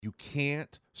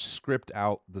can't script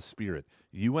out the Spirit.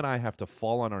 You and I have to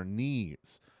fall on our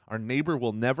knees. Our neighbor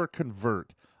will never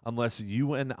convert unless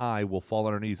you and I will fall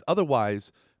on our knees.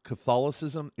 Otherwise,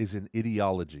 Catholicism is an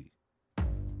ideology.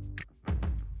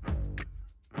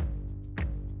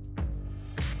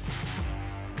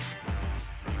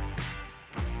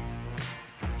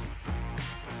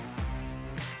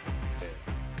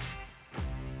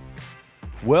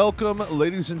 Welcome,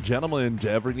 ladies and gentlemen, to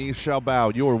Every Knee Shall Bow,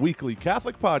 your weekly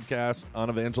Catholic podcast on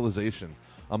evangelization.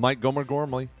 I'm Mike Gomer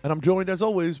Gormley, and I'm joined, as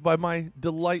always, by my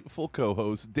delightful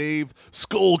co-host, Dave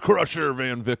Skull Crusher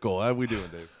Van Vickle. How we doing,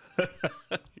 Dave?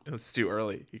 It's too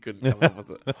early. You couldn't come up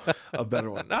with a better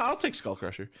one. No, I'll take Skull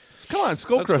Crusher. Come on,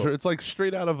 Skull Crusher. Cool. It's like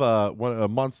straight out of a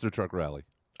monster truck rally.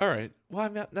 All right. Well,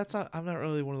 I'm not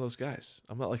really one of those guys.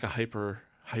 I'm not like a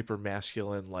hyper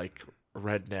masculine, like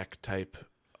redneck type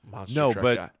monster truck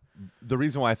but guy. The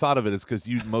reason why I thought of it is because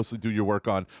you mostly do your work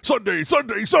on Sunday,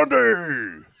 Sunday,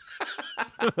 Sunday.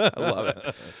 I love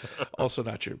it. Also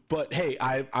not true. But hey,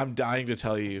 I'm dying to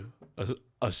tell you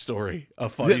a story, a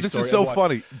funny story. This is so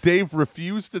funny. Dave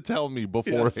refused to tell me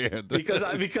beforehand.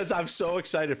 Yes, because I'm so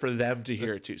excited for them to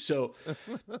hear it too. So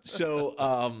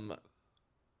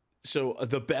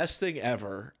the best thing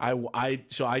ever, I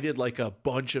did like a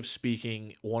bunch of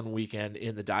speaking one weekend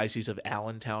in the Diocese of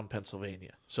Allentown,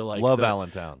 Pennsylvania. So like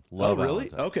Allentown. Love really?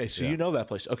 Allentown. Okay, so Yeah. you know that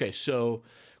place. Okay, so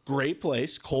great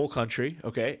place, coal country.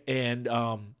 Okay, and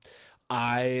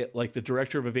I, like, the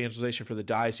director of evangelization for the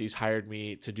diocese, hired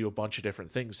me to do a bunch of different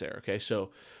things there. Okay,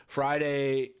 so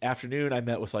Friday afternoon, I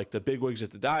met with like the bigwigs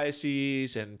at the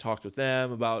diocese and talked with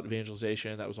them about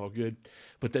evangelization. That was all good.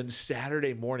 But then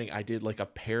Saturday morning, I did like a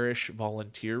parish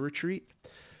volunteer retreat.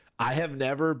 I have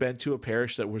never been to a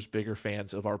parish that was bigger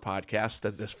fans of our podcast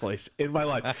than this place in my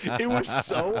life. It was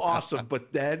so awesome,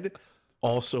 but then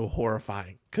also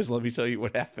horrifying, because let me tell you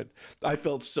what happened. I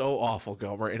felt so awful,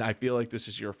 Gomer, and I feel like this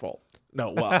is your fault.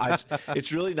 No, well,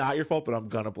 it's really not your fault, but I'm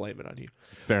going to blame it on you.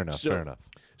 Fair enough.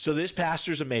 So this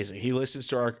pastor's amazing. He listens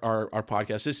to our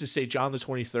podcast. This is St. John the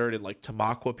 23rd in like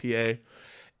Tamaqua, PA.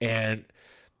 And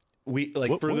we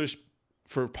like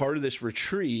for part of this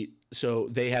retreat. So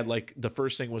they had like, the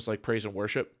first thing was like praise and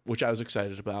worship, which I was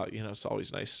excited about. You know, it's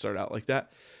always nice to start out like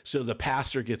that. So the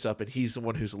pastor gets up and he's the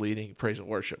one who's leading praise and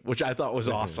worship, which I thought was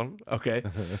awesome. Okay.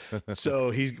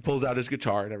 So he pulls out his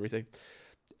guitar and everything.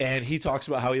 And he talks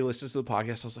about how he listens to the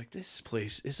podcast. I was like, this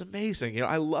place is amazing. You know,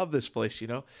 I love this place, you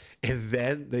know. And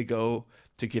then they go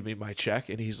to give me my check.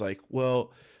 And he's like,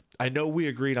 well, I know we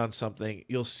agreed on something.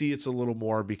 You'll see it's a little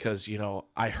more because, you know,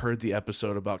 I heard the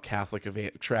episode about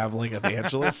Catholic traveling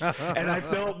evangelists. And I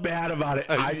felt bad about it.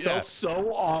 I felt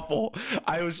so awful.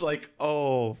 I was like,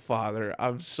 oh, Father,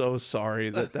 I'm so sorry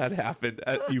that happened.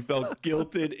 You felt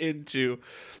guilted into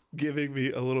giving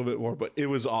me a little bit more, but it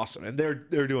was awesome. And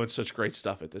they're doing such great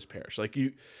stuff at this parish. Like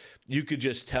you could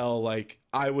just tell, like,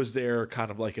 I was there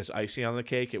kind of like as icing on the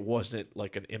cake. It wasn't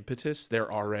like an impetus.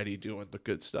 They're already doing the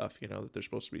good stuff, you know, that they're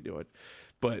supposed to be doing.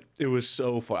 But it was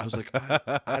so fun. I was like,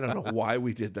 I don't know why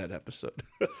we did that episode.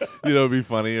 You know, it'd be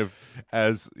funny if,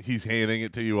 as he's handing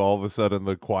it to you, all of a sudden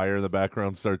the choir in the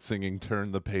background starts singing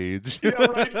 "Turn the Page." Yeah,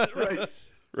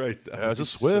 right. As a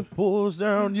sweat pours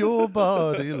down your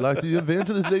body like the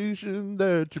evangelization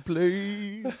that you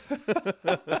play.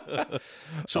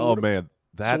 Man,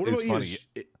 that is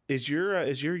funny. Is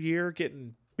your year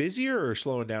getting busier or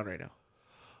slowing down right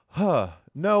now?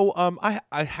 No,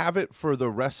 I have it for the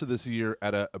rest of this year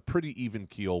at a pretty even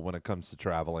keel when it comes to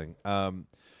traveling.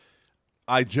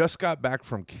 I just got back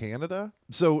from Canada,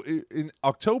 so in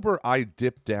October I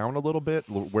dip down a little bit,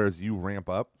 whereas you ramp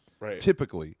up, right?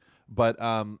 Typically. But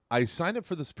I signed up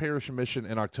for this parish mission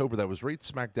in October that was right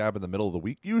smack dab in the middle of the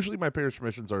week. Usually my parish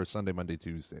missions are Sunday, Monday,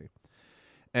 Tuesday.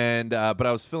 And but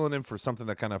I was filling in for something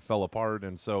that kind of fell apart.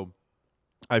 And so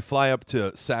I fly up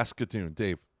to Saskatoon.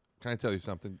 Dave, can I tell you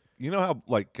something? You know how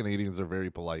like Canadians are very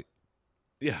polite?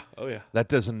 Yeah. Oh, yeah. That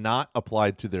does not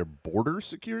apply to their border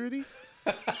security.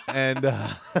 And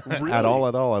really? At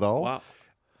all. Wow.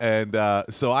 And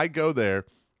so I go there.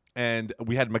 And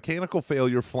we had mechanical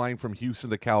failure flying from Houston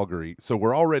to Calgary. So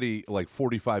we're already like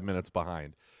 45 minutes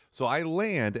behind. So I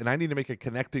land and I need to make a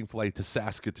connecting flight to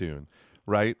Saskatoon,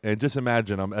 right? And just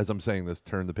imagine, as I'm saying this,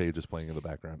 Turn the Page is playing in the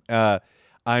background.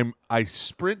 I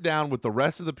sprint down with the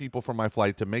rest of the people from my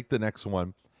flight to make the next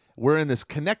one. We're in this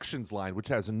connections line, which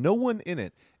has no one in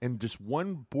it and just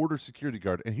one border security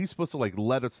guard. And he's supposed to like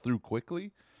let us through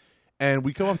quickly. And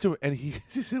we come up to him and he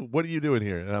said, "What are you doing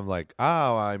here?" And I'm like,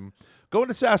 "Oh, I'm going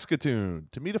to Saskatoon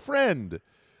to meet a friend."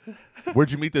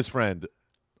 "Where'd you meet this friend?"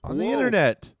 "On the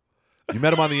internet." "You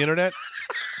met him on the internet?"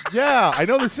 Yeah, I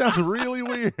know this sounds really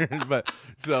weird, but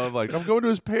so I'm like, I'm going to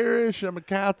his parish. I'm a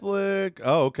Catholic.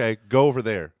 Oh, okay, go over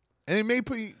there. And they made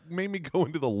me go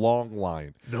into the long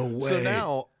line. No way. So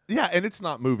now, yeah, and it's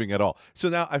not moving at all. So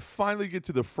now I finally get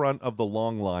to the front of the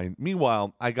long line.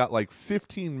 Meanwhile, I got like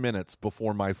 15 minutes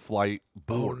before my flight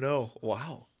boards. Oh no!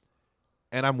 Wow.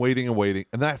 And I'm waiting and waiting.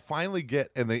 And then I finally get,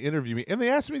 and they interview me, and they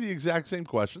ask me the exact same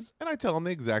questions, and I tell them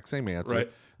the exact same answer.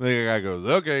 Right. And the guy goes,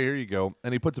 okay, here you go.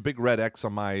 And he puts a big red X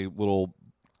on my little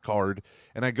card.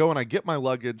 And I go and I get my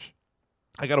luggage.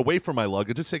 I got to wait for my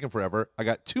luggage. It's taking forever. I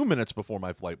got 2 minutes before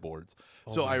my flight boards.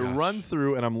 So I run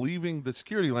through, and I'm leaving the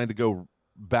security line to go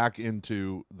back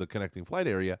into the connecting flight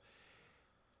area.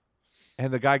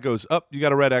 And the guy goes, you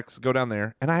got a red X, go down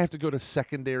there. And I have to go to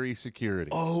secondary security.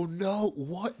 Oh, no.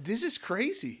 What? This is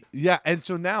crazy. Yeah, and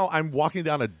so now I'm walking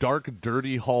down a dark,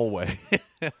 dirty hallway.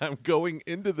 And I'm going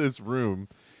into this room,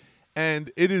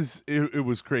 and it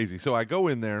was crazy. So I go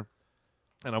in there,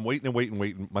 and I'm waiting and waiting and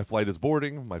waiting. My flight is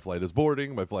boarding. My flight is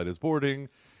boarding. My flight is boarding.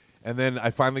 And then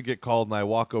I finally get called, and I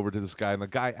walk over to this guy, and the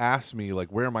guy asks me,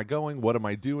 like, where am I going? What am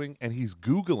I doing? And he's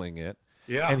Googling it.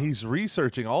 Yeah. And he's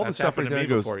researching all the stuff right there. Happened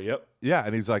to me before, yep. Yeah,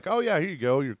 and he's like, oh, yeah, here you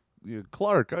go. You're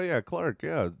Clark. Oh, yeah, Clark.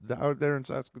 Yeah, out there in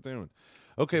Saskatoon.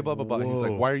 Okay, blah, blah, blah. He's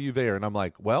like, why are you there? And I'm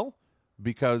like, well,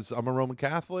 because I'm a Roman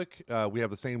Catholic. We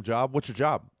have the same job. What's your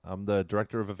job? I'm the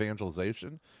director of evangelization.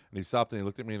 And he stopped and he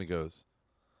looked at me and he goes,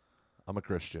 I'm a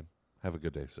Christian. Have a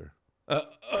good day, sir.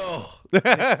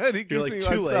 And he you're like,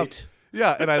 too late.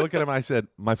 Yeah, and I look at him and I said,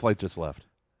 my flight just left.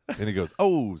 And he goes,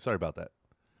 oh, sorry about that.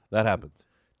 That happens.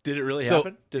 Did it really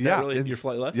happen? Did that really your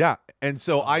flight left? Yeah, and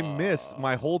so I missed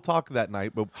my whole talk that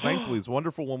night, but thankfully this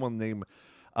wonderful woman named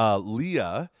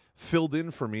Leah filled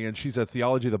in for me, and she's a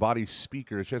Theology of the Body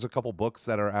speaker. She has a couple books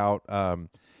that are out,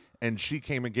 and she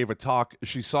came and gave a talk.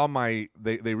 She saw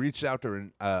they reached out to her,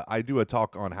 and I do a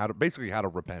talk on how to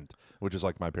repent, which is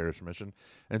like my parish mission.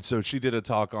 And so she did a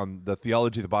talk on the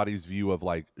Theology of the Body's view of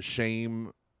like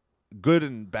shame, good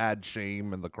and bad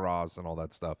shame, and the cross and all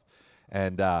that stuff.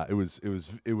 And it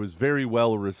was very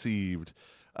well received.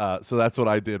 So that's what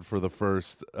I did for the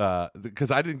first,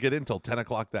 because I didn't get in until 10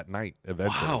 o'clock that night.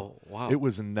 Eventually, Wow! It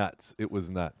was nuts.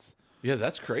 Yeah,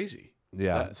 that's crazy.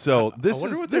 Yeah. So I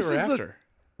wonder what they were after.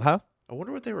 Huh? I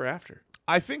wonder what they were after.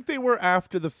 I think they were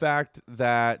after the fact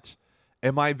that,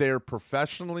 am I there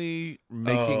professionally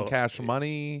making cash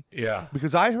money? Yeah.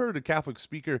 Because I heard a Catholic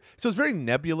speaker. So it's very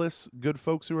nebulous, good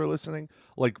folks who are listening.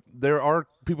 Like, there are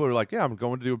people who are like, yeah, I'm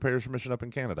going to do a parish mission up in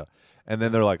Canada. And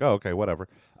then they're like, oh, okay, whatever.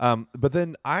 But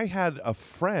then I had a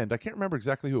friend, I can't remember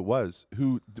exactly who it was,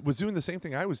 who was doing the same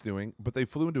thing I was doing, but they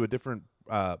flew into a different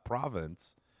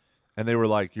province. And they were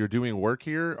like, you're doing work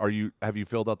here? Have you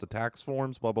filled out the tax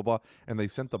forms? Blah, blah, blah. And they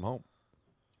sent them home.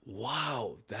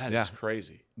 Wow, that is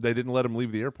crazy. They didn't let him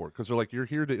leave the airport because they're like, you're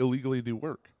here to illegally do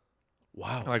work.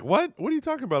 Wow. I'm like, what? What are you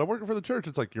talking about? I'm working for the church.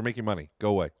 It's like, you're making money. Go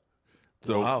away.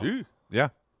 So, wow. Yeah.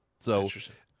 So,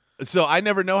 interesting. So I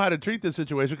never know how to treat this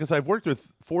situation because I've worked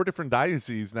with 4 different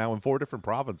dioceses now in 4 different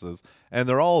provinces, and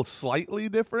they're all slightly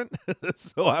different.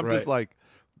 So I'm just like,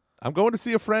 I'm going to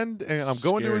see a friend, and I'm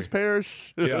going to his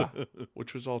parish. Yeah,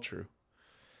 which was all true.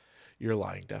 You're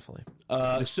lying, definitely.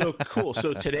 So cool.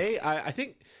 So today, I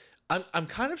think I'm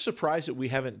kind of surprised that we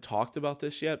haven't talked about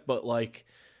this yet, but like,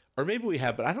 or maybe we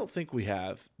have, but I don't think we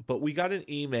have. But we got an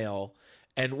email,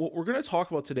 and what we're going to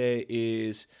talk about today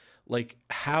is like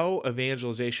how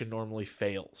evangelization normally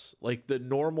fails, like the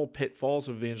normal pitfalls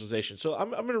of evangelization. So I'm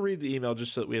going to read the email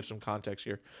just so that we have some context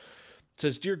here. It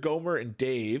says, Dear Gomer and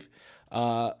Dave,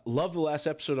 love the last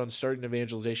episode on starting an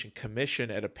evangelization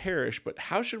commission at a parish, but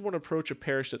how should one approach a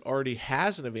parish that already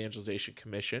has an evangelization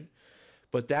commission,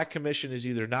 but that commission is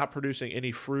either not producing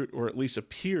any fruit or at least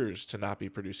appears to not be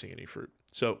producing any fruit?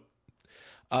 So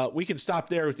we can stop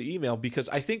there with the email because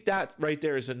I think that right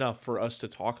there is enough for us to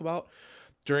talk about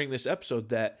during this episode,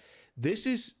 that this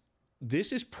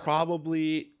is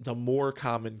probably the more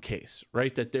common case,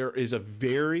 right? That there is a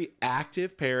very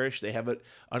active parish. They have an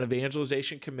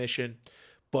evangelization commission,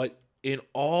 but in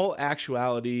all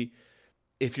actuality,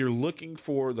 if you're looking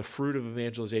for the fruit of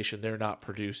evangelization, they're not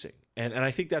producing. And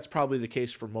I think that's probably the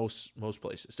case for most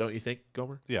places. Don't you think,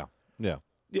 Gomer? Yeah. Yeah.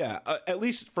 Yeah. At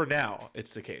least for now,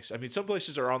 it's the case. I mean, some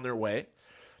places are on their way,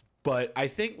 but I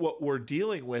think what we're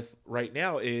dealing with right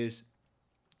now is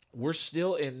we're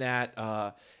still in that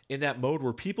mode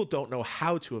where people don't know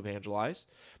how to evangelize,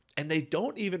 and they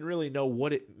don't even really know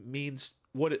what it means,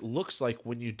 what it looks like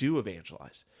when you do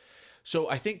evangelize. So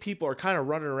I think people are kind of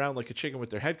running around like a chicken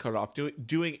with their head cut off,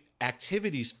 doing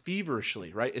activities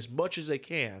feverishly, right, as much as they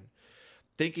can,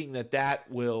 thinking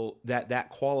that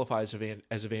qualifies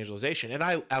as evangelization. And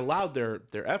I allowed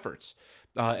their efforts,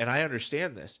 and I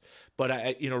understand this. But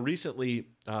I recently,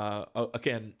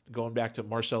 again, going back to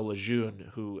Marcel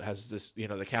Lejeune, who has this,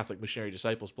 the Catholic Missionary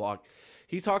Disciples blog,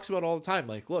 he talks about all the time,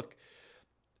 like, look,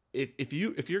 if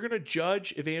you're going to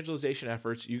judge evangelization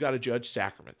efforts, you got to judge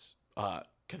sacraments,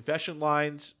 confession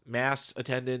lines, mass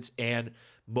attendance, and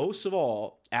most of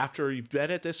all, after you've been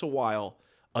at this a while,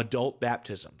 adult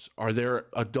baptisms. Are there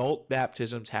adult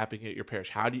baptisms happening at your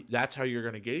parish? That's how you're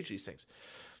going to gauge these things.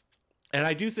 And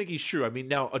I do think he's true. I mean,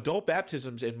 now adult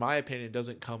baptisms, in my opinion,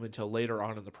 doesn't come until later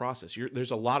on in the process.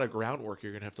 There's a lot of groundwork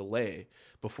you're going to have to lay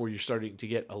before you're starting to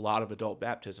get a lot of adult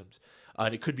baptisms,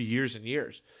 and it could be years and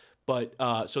years. But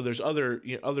so there's other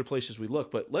places we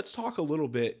look. But let's talk a little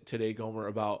bit today, Gomer,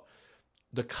 about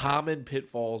the common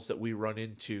pitfalls that we run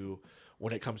into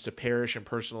when it comes to parish and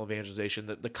personal evangelization.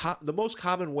 The most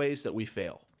common ways that we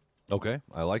fail. Okay,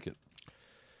 I like it.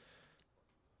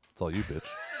 It's all you, bitch.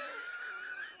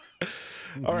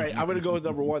 All right, I'm going to go with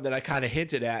number one that I kind of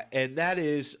hinted at, and that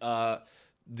is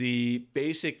the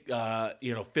basic,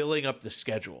 filling up the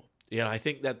schedule. I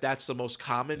think that's the most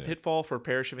common pitfall for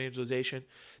parish evangelization,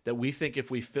 that we think if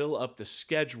we fill up the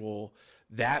schedule,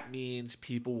 that means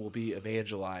people will be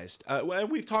evangelized.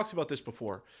 And we've talked about this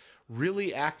before.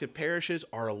 Really active parishes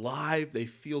are alive. They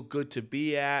feel good to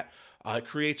be at. It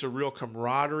creates a real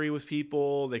camaraderie with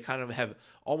people. They kind of have,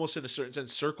 almost in a certain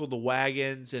sense, circled the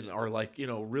wagons and are like,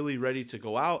 really ready to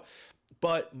go out.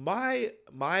 But my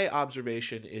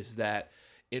observation is that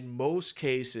in most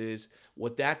cases,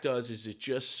 what that does is it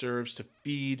just serves to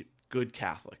feed good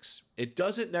Catholics. It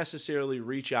doesn't necessarily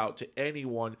reach out to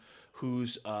anyone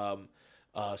who's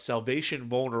salvation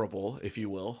vulnerable, if you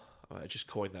will. I just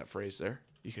coined that phrase there.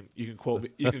 You can quote me.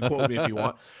 You can quote me if you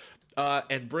want.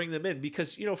 And bring them in,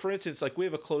 because for instance, like we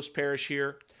have a close parish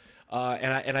here,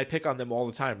 and I pick on them all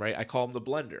the time, right? I call them the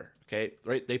blender. Okay,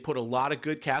 right? They put a lot of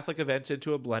good Catholic events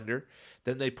into a blender,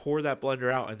 then they pour that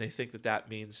blender out, and they think that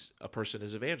means a person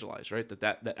is evangelized, right?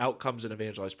 That out comes an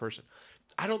evangelized person.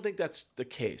 I don't think that's the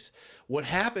case. What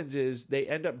happens is they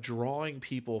end up drawing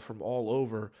people from all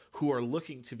over who are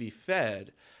looking to be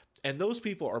fed. And those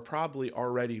people are probably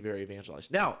already very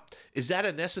evangelized. Now, is that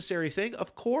a necessary thing?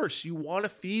 Of course, you want to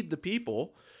feed the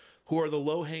people who are the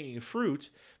low-hanging fruit,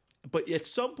 but at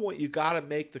some point you got to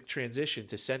make the transition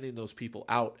to sending those people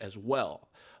out as well.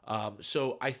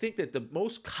 So I think that the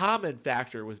most common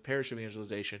factor with parish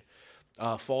evangelization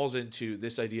falls into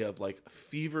this idea of like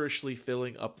feverishly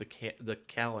filling up the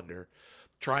calendar,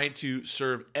 trying to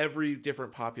serve every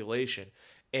different population,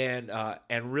 and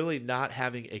really not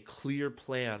having a clear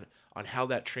plan on how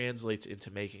that translates into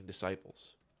making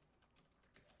disciples.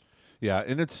 Yeah,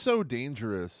 and it's so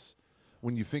dangerous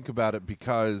when you think about it,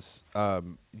 because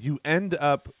you end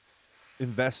up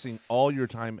investing all your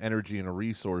time, energy, and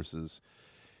resources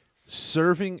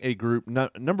serving a group,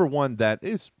 number one, that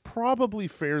is probably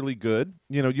fairly good.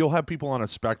 You'll have people on a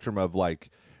spectrum of like,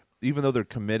 even though they're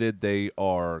committed, they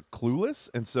are clueless.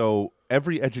 And so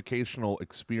every educational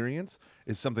experience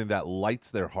is something that lights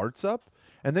their hearts up.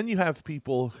 And then you have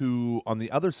people who, on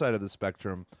the other side of the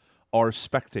spectrum, are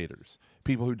spectators,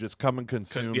 people who just come and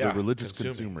consume, the religious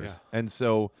consumers. Yeah. And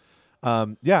so,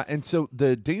 and so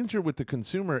the danger with the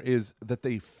consumer is that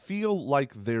they feel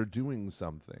like they're doing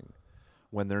something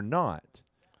when they're not.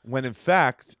 When in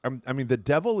fact, the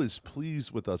devil is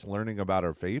pleased with us learning about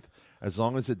our faith as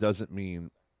long as it doesn't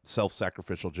mean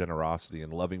self-sacrificial generosity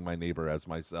and loving my neighbor as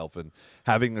myself and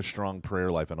having a strong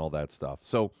prayer life and all that stuff.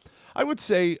 So I would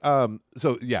say,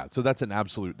 so that's an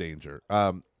absolute danger.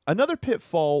 Another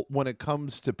pitfall when it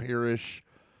comes to parish,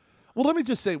 well, let me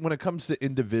just say, when it comes to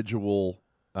individual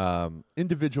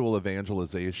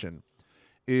evangelization,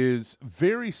 is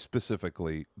very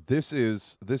specifically, this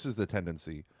is the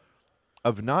tendency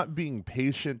of not being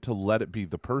patient to let it be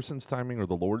the person's timing or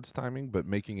the Lord's timing, but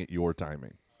making it your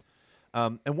timing.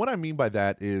 And what I mean by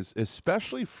that is,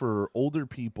 especially for older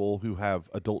people who have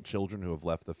adult children who have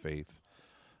left the faith,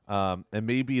 and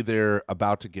maybe they're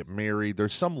about to get married,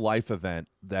 there's some life event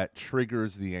that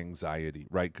triggers the anxiety,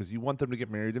 right? Because you want them to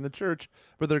get married in the church,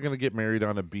 but they're going to get married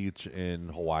on a beach in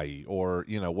Hawaii or,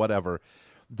 whatever.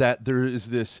 That there is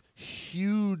this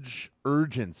huge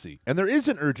urgency, and there is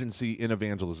an urgency in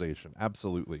evangelization,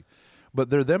 absolutely. But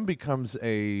there then becomes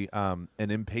an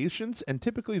impatience, and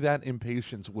typically that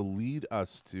impatience will lead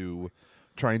us to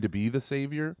trying to be the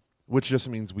savior, which just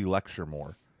means we lecture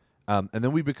more. And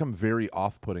then we become very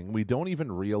off-putting. We don't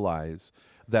even realize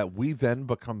that we then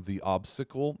become the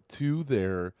obstacle to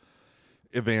their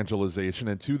evangelization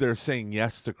and to their saying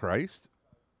yes to Christ,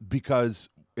 because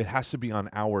it has to be on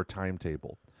our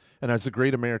timetable. And as the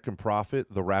great American prophet,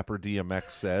 the rapper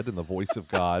DMX said in the voice of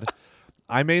God,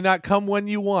 I may not come when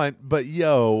you want, but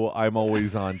yo, I'm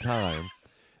always on time.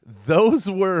 Those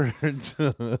words,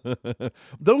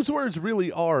 those words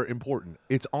really are important.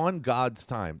 It's on God's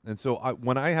time. And so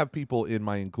when I have people in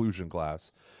my inclusion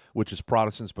class, which is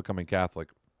Protestants becoming Catholic,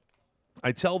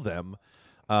 I tell them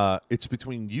it's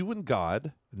between you and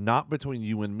God, not between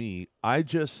you and me. I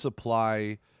just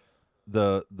supply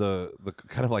the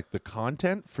kind of like the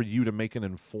content for you to make an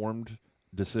informed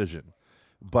decision.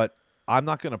 But I'm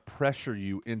not going to pressure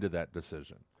you into that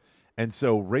decision. And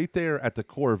so right there at the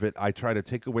core of it, I try to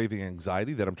take away the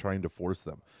anxiety that I'm trying to force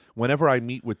them. Whenever I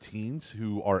meet with teens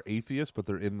who are atheists, but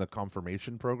they're in the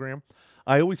confirmation program,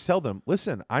 I always tell them,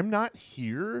 listen, I'm not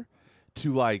here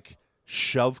to like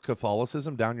shove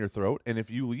Catholicism down your throat. And if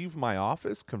you leave my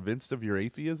office convinced of your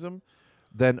atheism,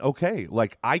 then okay,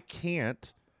 like I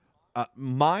can't,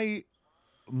 my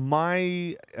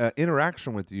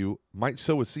interaction with you might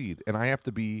sow a seed, and I have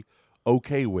to be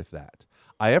okay with that.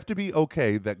 I have to be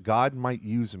okay that God might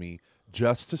use me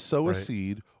just to sow a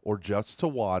seed or just to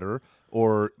water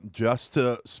or just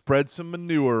to spread some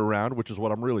manure around, which is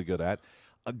what I'm really good at.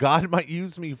 God might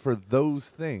use me for those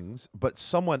things, but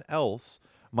someone else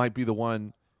might be the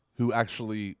one who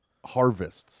actually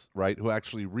harvests, right? Who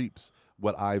actually reaps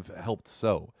what I've helped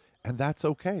sow. And that's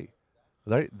okay.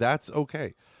 Right? That's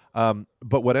okay.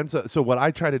 But what ends up, so what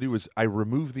I try to do is I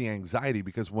remove the anxiety,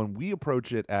 because when we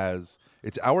approach it as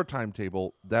it's our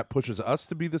timetable, that pushes us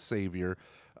to be the savior.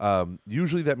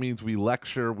 Usually that means we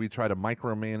lecture, we try to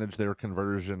micromanage their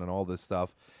conversion and all this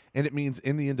stuff. And it means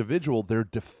in the individual, they're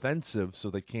defensive, so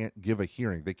they can't give a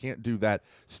hearing. They can't do that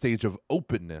stage of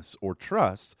openness or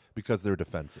trust because they're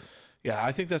defensive. Yeah,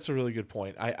 I think that's a really good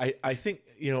point. I think,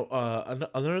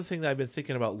 another thing that I've been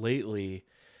thinking about lately,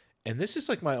 and this is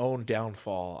like my own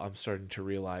downfall, I'm starting to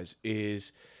realize,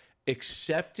 is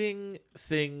accepting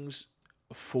things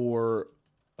for,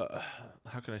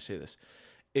 how can I say this?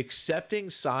 Accepting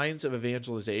signs of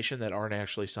evangelization that aren't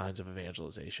actually signs of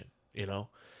evangelization, Yeah.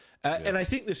 And I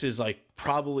think this is like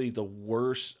probably the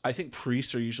worst. I think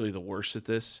priests are usually the worst at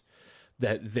this,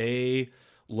 that they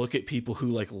look at people who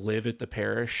like live at the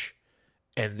parish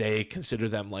and they consider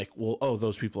them like, well, oh,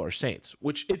 those people are saints,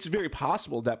 which it's very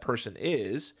possible that person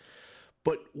is.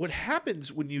 But what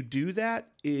happens when you do that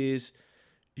is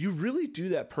you really do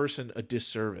that person a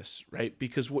disservice, right?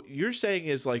 Because what you're saying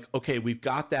is like, okay, we've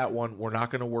got that one. We're not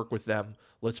going to work with them.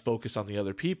 Let's focus on the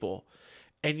other people.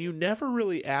 And you never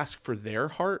really ask for their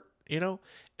heart, And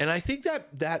I think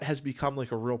that has become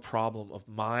like a real problem of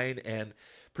mine, and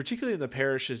particularly in the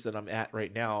parishes that I'm at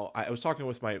right now. I was talking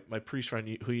with my priest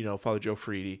friend who, Father Joe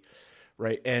Friedi,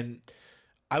 right? And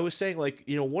I was saying like,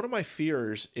 one of my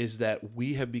fears is that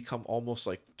we have become almost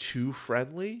like too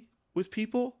friendly with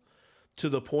people to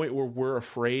the point where we're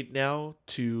afraid now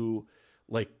to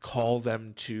like call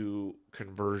them to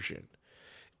conversion.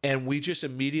 And we just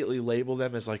immediately label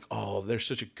them as like, oh, they're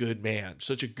such a good man,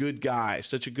 such a good guy,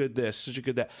 such a good this, such a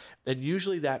good that. And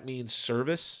usually that means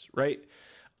service, right?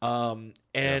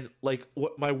 Like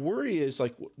what my worry is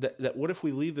like that what if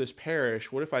we leave this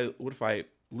parish? What if I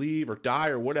leave or die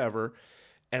or whatever,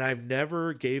 and I've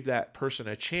never gave that person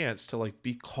a chance to like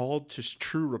be called to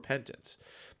true repentance?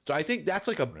 So I think that's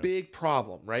like a big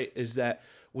problem, right? Is that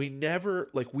we never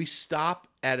like we stop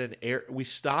at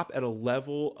a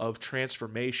level of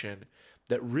transformation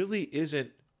that really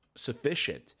isn't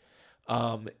sufficient.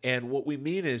 And what we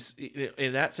mean is,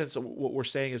 in that sense, what we're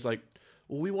saying is like,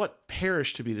 well, we want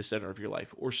parish to be the center of your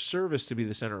life, or service to be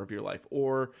the center of your life,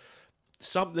 or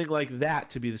something like that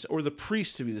to be or the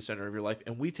priest to be the center of your life.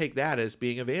 And we take that as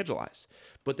being evangelized,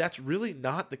 but that's really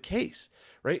not the case,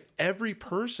 right? Every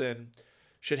person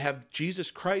should have Jesus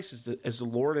Christ as the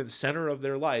Lord and center of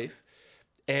their life,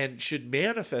 and should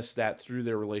manifest that through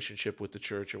their relationship with the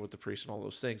church and with the priest and all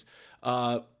those things.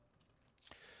 But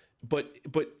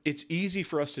it's easy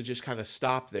for us to just kind of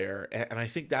stop there. And I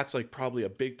think that's like probably a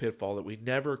big pitfall, that we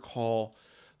never call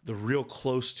the real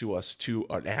close to us to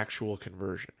an actual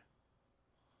conversion.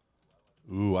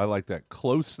 Ooh, I like that.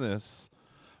 Closeness.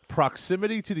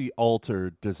 Proximity to the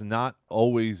altar does not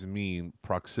always mean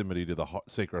proximity to the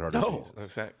Sacred Heart of Jesus. In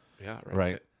fact,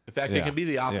 right. In fact, it can be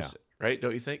the opposite, right?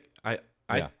 Don't you think?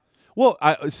 Well,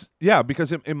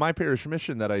 because in my parish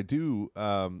mission that I do,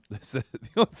 the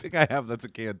only thing I have that's a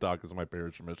canned talk is my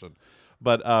parish mission.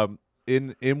 But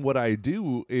in what I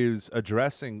do is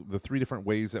addressing the three different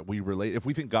ways that we relate. If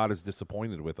we think God is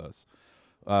disappointed with us,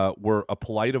 we're a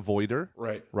polite avoider,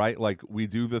 right? Like we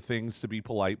do the things to be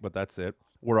polite, but that's it.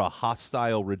 We're a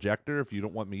hostile rejecter. If you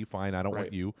don't want me, fine, I don't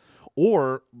want you.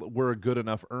 Or we're a good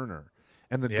enough earner.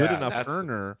 And the good enough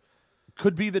earner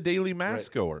could be the daily mass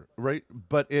Right. goer, right?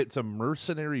 But it's a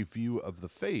mercenary view of the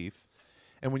faith.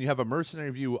 And when you have a mercenary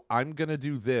view, I'm going to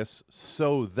do this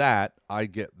so that I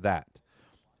get that.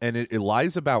 And it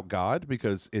lies about God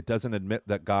because it doesn't admit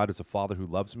that God is a father who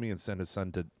loves me and sent his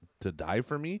son to die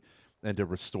for me and to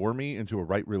restore me into a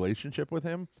right relationship with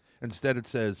him. Instead, it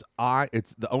says,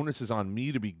 it's the onus is on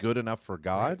me to be good enough for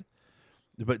God. Right.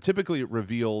 But typically it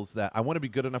reveals that I want to be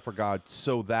good enough for God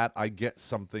so that I get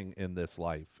something in this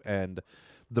life. And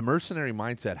the mercenary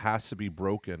mindset has to be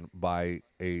broken by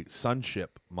a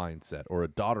sonship mindset or a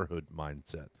daughterhood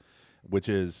mindset, which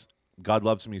is God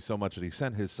loves me so much that he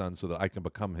sent his son so that I can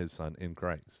become his son in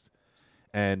Christ.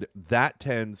 And that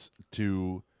tends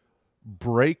to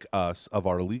break us of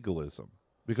our legalism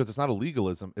because it's not a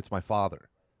legalism, it's my father,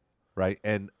 right?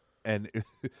 And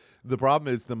the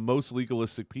problem is the most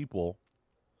legalistic people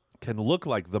can look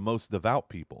like the most devout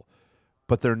people,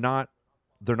 but they're not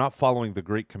following the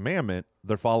great commandment.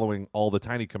 They're following all the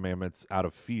tiny commandments out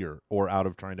of fear or out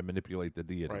of trying to manipulate the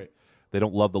deity. Right. They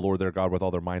don't love the Lord their God with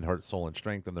all their mind, heart, soul, and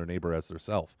strength, and their neighbor as their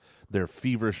self. They're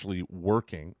feverishly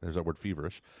working. There's that word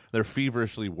feverish. They're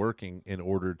feverishly working in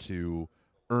order to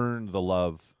earn the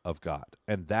love of God.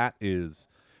 And that is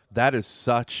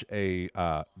such a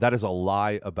that is a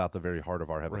lie about the very heart of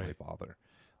our Heavenly Father.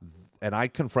 And I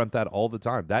confront that all the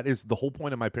time. That is the whole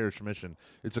point of my parish mission.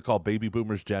 It's called Baby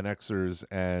Boomers, Gen Xers,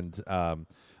 and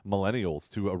Millennials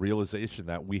to a realization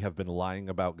that we have been lying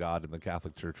about God in the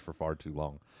Catholic Church for far too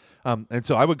long. And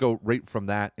so I would go right from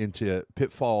that into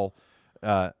pitfall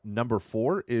number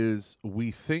 4 is we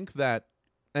think that,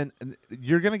 and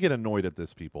you're going to get annoyed at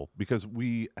this, people, because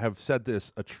we have said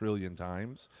this a trillion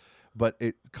times, but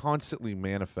it constantly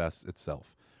manifests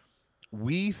itself.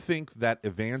 We think that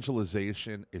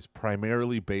evangelization is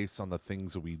primarily based on the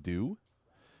things we do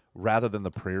rather than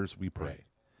the prayers we pray. Right.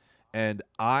 And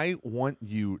I want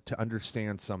you to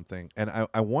understand something, and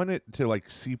I want it to like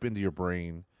seep into your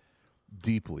brain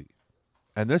deeply.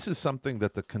 And this is something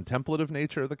that the contemplative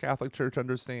nature of the Catholic Church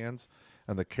understands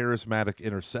and the charismatic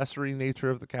intercessory nature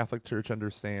of the Catholic Church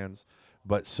understands,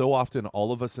 but so often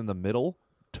all of us in the middle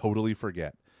totally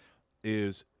forget,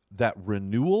 is that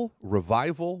renewal,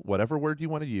 revival, whatever word you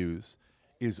want to use,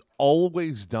 is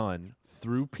always done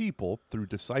through people, through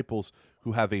disciples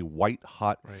who have a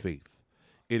white-hot faith.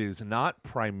 It is not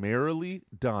primarily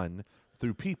done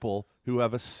through people who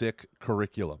have a sick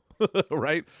curriculum,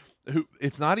 right?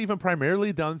 It's not even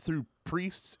primarily done through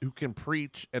priests who can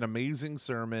preach an amazing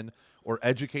sermon or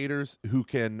educators who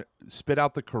can spit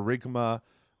out the kerygma,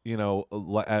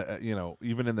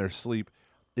 even in their sleep.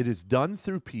 It is done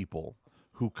through people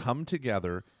who come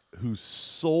together, whose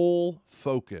sole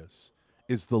focus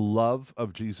is the love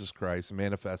of Jesus Christ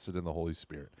manifested in the Holy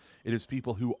Spirit. It is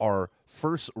people who are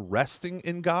first resting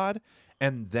in God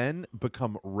and then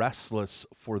become restless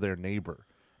for their neighbor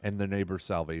and their neighbor's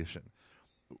salvation.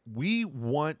 We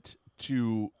want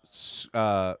to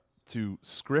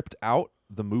script out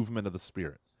the movement of the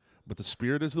Spirit, but the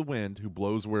Spirit is the wind who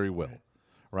blows where he will,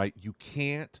 right? You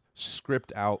can't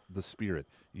script out the Spirit.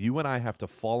 You and I have to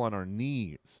fall on our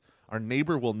knees. Our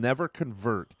neighbor will never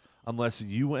convert unless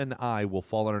you and I will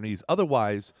fall on our knees.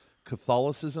 Otherwise,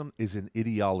 Catholicism is an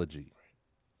ideology.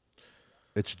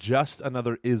 It's just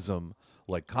another ism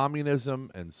like communism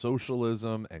and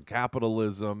socialism and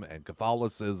capitalism and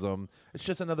Catholicism. It's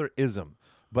just another ism.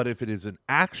 But if it is an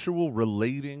actual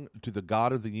relating to the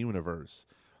God of the universe,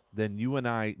 then you and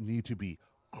I need to be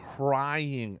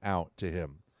crying out to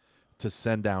him to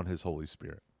send down his Holy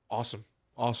Spirit. Awesome.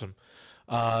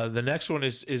 The next one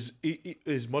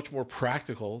is much more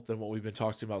practical than what we've been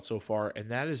talking about so far, and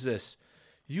that is this.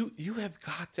 You have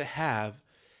got to have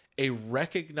a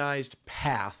recognized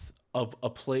path of a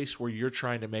place where you're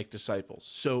trying to make disciples.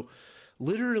 So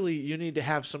literally you need to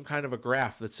have some kind of a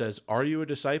graph that says, are you a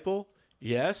disciple?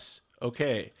 Yes.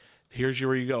 Okay. Here's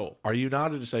where you go. Are you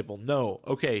not a disciple? No.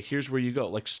 Okay. Here's where you go.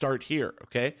 Like start here.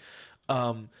 Okay.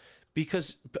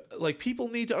 Because like people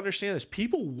need to understand this.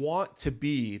 People want to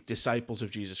be disciples of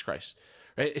Jesus Christ,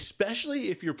 right?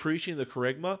 Especially if you're preaching the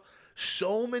kerygma.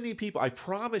 So many people, I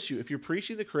promise you, if you're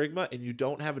preaching the kerygma and you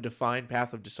don't have a defined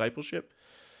path of discipleship,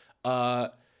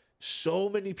 so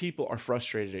many people are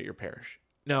frustrated at your parish.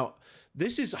 Now,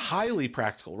 this is highly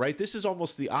practical, right? This is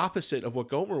almost the opposite of what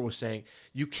Gomer was saying.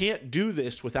 You can't do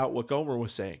this without what Gomer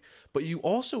was saying, but you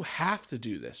also have to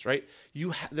do this, right?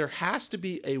 There has to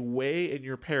be a way in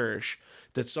your parish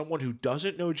that someone who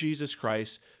doesn't know Jesus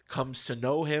Christ comes to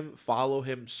know him, follow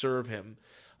him, serve him,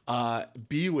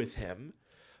 be with him,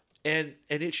 and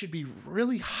it should be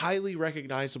really highly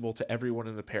recognizable to everyone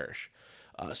in the parish.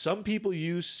 Some people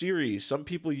use series. Some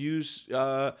people use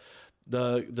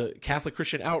the Catholic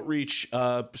Christian Outreach,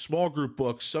 small group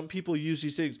books. Some people use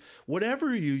these things.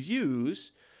 Whatever you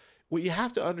use, what you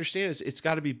have to understand is it's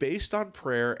got to be based on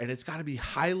prayer, and it's got to be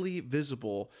highly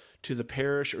visible to the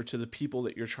parish or to the people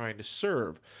that you're trying to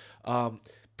serve.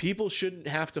 People shouldn't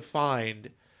have to find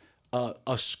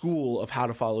a school of how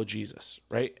to follow Jesus,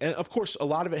 right? And of course, a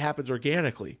lot of it happens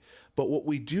organically. But what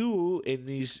we do in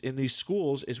these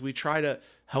schools is we try to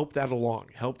help that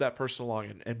person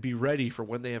along, and be ready for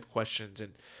when they have questions,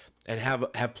 and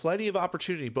have plenty of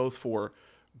opportunity both for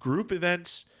group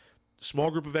events,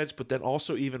 small group events, but then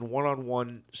also even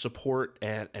one-on-one support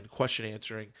and question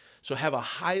answering. So have a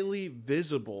highly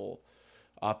visible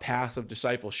path of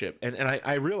discipleship. And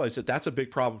I realize that that's a big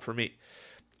problem for me.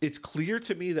 It's clear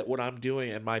to me that what I'm doing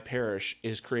in my parish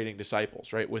is creating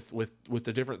disciples, right? With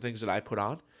the different things that I put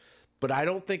on. But I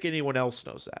don't think anyone else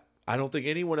knows that. I don't think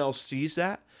anyone else sees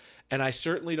that. And I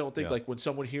certainly don't think like when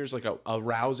someone hears like a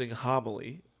rousing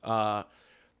homily, that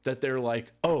they're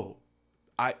like, oh,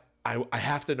 I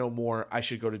have to know more. I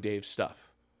should go to Dave's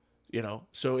stuff,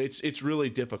 So it's really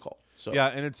difficult. So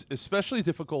yeah, and it's especially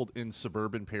difficult in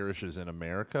suburban parishes in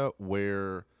America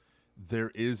where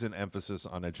there is an emphasis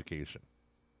on education.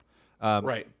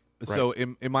 Right. So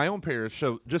in my own parish,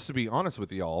 so just to be honest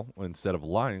with y'all, instead of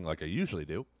lying like I usually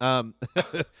do,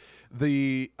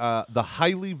 the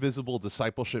highly visible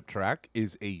discipleship track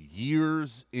is a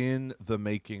years in the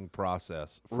making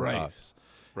process for us.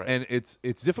 Right. And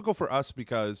it's difficult for us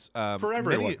because for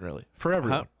everyone, really. For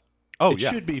everyone. Huh? Oh,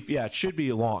 it should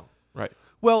be long. Right.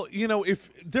 Well, if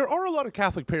there are a lot of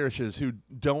Catholic parishes who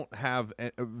don't have,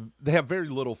 they have very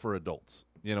little for adults.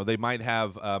 They might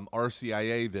have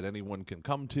RCIA that anyone can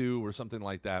come to or something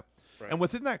like that. Right. And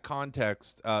within that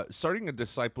context, starting a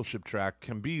discipleship track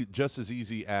can be just as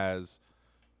easy as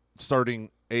starting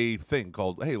a thing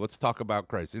called, hey, let's talk about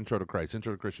Christ, intro to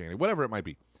Christianity, whatever it might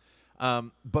be.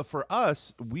 But for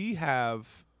us, we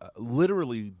have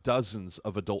literally dozens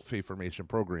of adult faith formation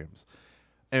programs.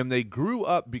 And they grew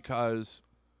up because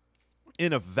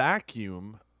in a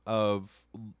vacuum of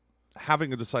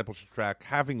having a discipleship track,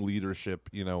 having leadership,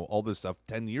 all this stuff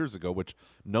 10 years ago, which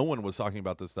no one was talking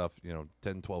about this stuff,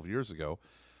 10, 12 years ago,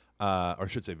 or I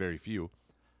should say very few.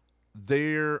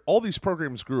 All these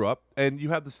programs grew up, and you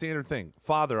have the standard thing.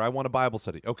 Father, I want a Bible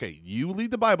study. Okay, you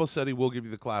lead the Bible study, we'll give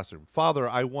you the classroom. Father,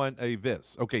 I want a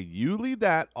this. Okay, you lead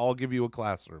that, I'll give you a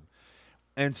classroom.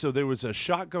 And so there was a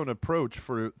shotgun approach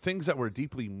for things that were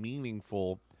deeply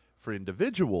meaningful for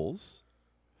individuals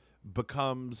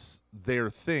becomes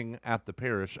their thing at the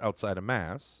parish outside of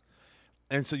Mass.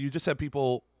 And so you just have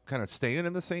people kind of staying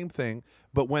in the same thing.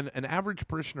 But when an average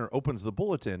parishioner opens the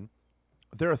bulletin,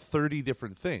 there are 30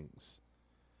 different things.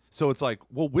 So it's like,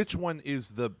 well, which one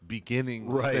is the beginning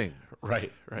thing?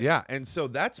 Right. Yeah. And so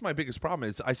that's my biggest problem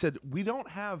is I said, we don't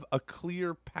have a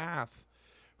clear path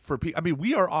for people. I mean,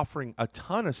 we are offering a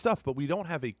ton of stuff, but we don't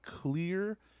have a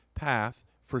clear path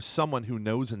for someone who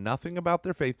knows nothing about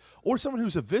their faith or someone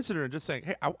who's a visitor and just saying,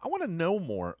 hey, I want to know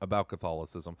more about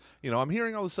Catholicism. I'm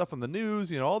hearing all this stuff on the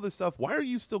news, all this stuff. Why are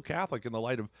you still Catholic in the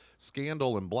light of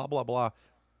scandal and blah, blah, blah?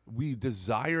 We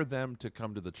desire them to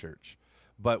come to the church.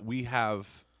 But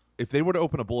if they were to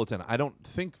open a bulletin, I don't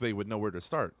think they would know where to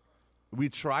start. We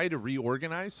try to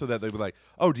reorganize so that they'd be like,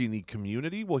 oh, do you need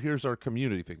community? Well, here's our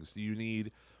community things. Do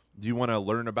you want to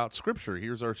learn about Scripture?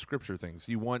 Here's our Scripture things.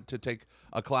 Do you want to take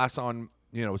a class on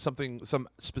some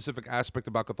specific aspect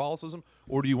about Catholicism,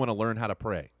 or do you want to learn how to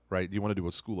pray, right? Do you want to do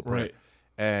a school of prayer? Right.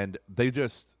 And they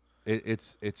just,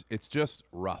 it's just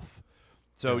rough.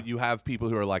 So you have people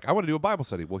who are like, I want to do a Bible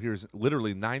study. Well, here's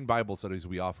literally 9 Bible studies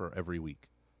we offer every week.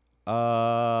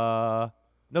 No,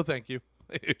 thank you.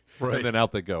 Right. And then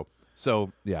out they go.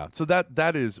 So yeah, so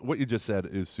that is what you just said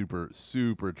is super,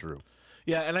 super true.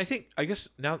 Yeah, and I guess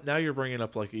now you're bringing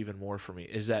up like even more for me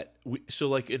is that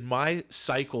like in my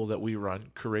cycle that we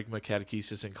run, Kerygma,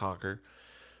 Catechesis, and Conquer,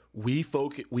 we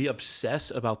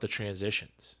obsess about the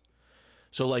transitions.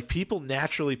 So like people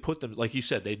naturally like you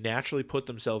said, they naturally put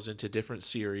themselves into different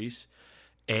series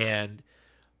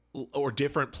or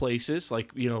different places.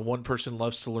 Like, one person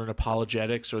loves to learn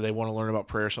apologetics or they want to learn about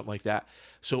prayer or something like that.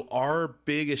 So our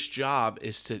biggest job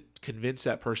is to convince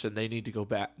that person they need to go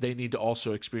back. They need to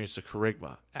also experience the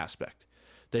Kerygma aspect.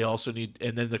 They also need,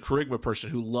 and then the Kerygma person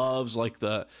who loves like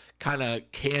the kind of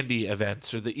candy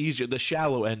events or the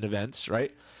shallow end events,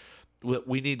 right?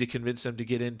 We need to convince them to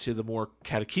get into the more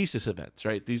catechesis events,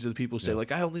 right? These are the people who say,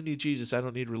 like, I only need Jesus, I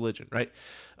don't need religion, right?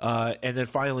 And then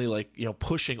finally, like,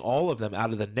 pushing all of them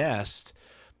out of the nest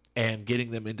and getting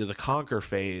them into the Conquer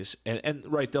phase. And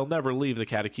right, they'll never leave the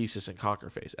catechesis and Conquer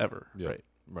phase ever, right?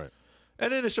 Right.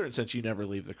 And in a certain sense, you never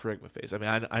leave the kerygma phase. I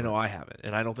mean, I know I haven't,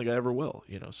 and I don't think I ever will.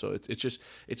 So it's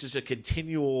just a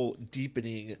continual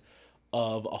deepening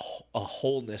of a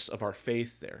wholeness of our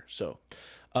faith there. So,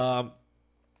 I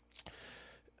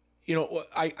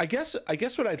guess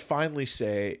what I'd finally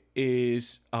say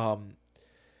is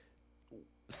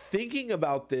thinking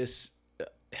about this.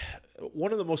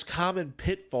 One of the most common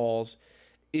pitfalls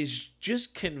is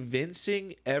just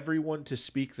convincing everyone to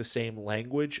speak the same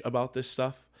language about this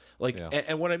stuff.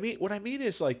 And what I mean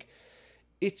is like,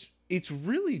 it's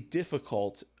really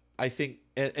difficult, I think,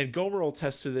 and Gomer will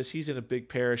attest to this. He's in a big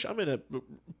parish. I'm in a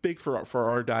big for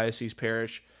our diocese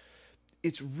parish.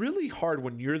 It's really hard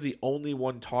when you're the only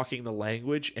one talking the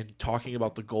language and talking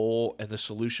about the goal and the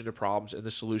solution to problems and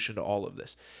the solution to all of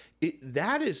this.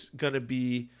 That is going to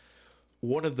be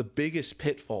one of the biggest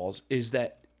pitfalls, is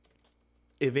that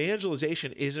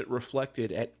evangelization isn't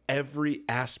reflected at every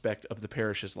aspect of the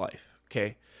parish's life.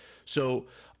 Okay. So,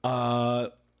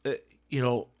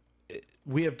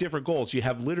 we have different goals. You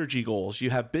have liturgy goals, you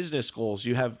have business goals,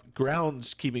 you have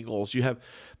groundskeeping goals, you have,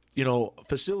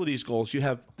 facilities goals, you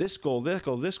have this goal, this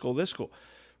goal,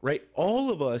 right?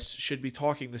 All of us should be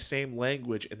talking the same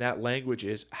language, and that language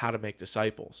is how to make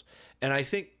disciples. And I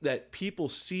think that people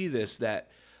see this,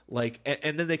 that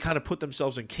and then they kind of put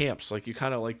themselves in camps. Like, you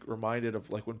kind of reminded of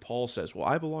when Paul says, well,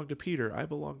 I belong to Peter, I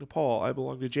belong to Paul, I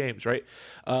belong to James, right?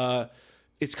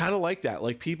 It's kind of like that.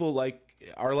 Like, people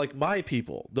are like my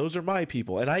people. Those are my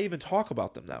people. And I even talk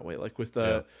about them that way. Like with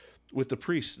the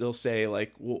priests, they'll say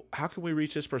well, how can we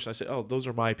reach this person? I say, oh, those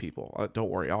are my people. Don't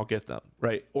worry, I'll get them.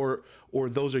 Right. Or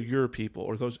those are your people,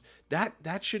 or those,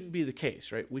 that shouldn't be the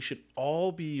case, right? We should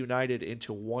all be united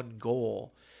into one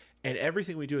goal, and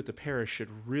everything we do at the parish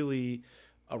should really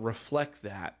reflect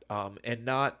that, and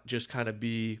not just kind of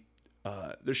be,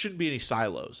 there shouldn't be any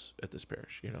silos at this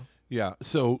parish, Yeah.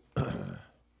 So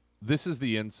this is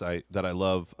the insight that I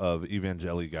love of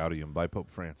Evangelii Gaudium by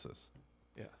Pope Francis.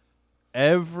 Yeah.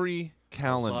 Every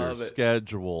calendar,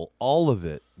 schedule, all of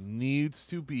it needs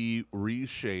to be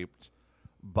reshaped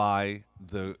by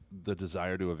the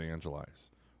desire to evangelize.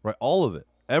 Right? All of it.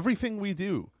 Everything we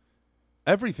do.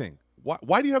 Everything.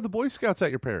 Why do you have the Boy Scouts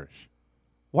at your parish?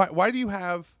 Why do you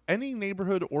have any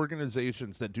neighborhood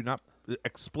organizations that do not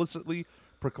explicitly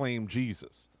proclaim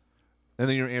Jesus? And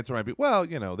then your answer might be, well,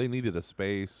 they needed a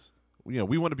space.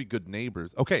 We want to be good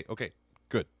neighbors. Okay,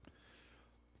 good.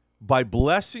 By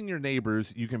blessing your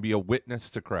neighbors, you can be a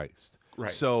witness to Christ.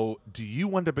 Right. So do you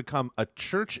want to become a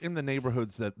church in the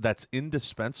neighborhoods that's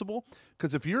indispensable?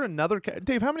 Because if you're another...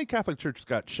 Dave, how many Catholic churches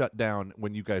got shut down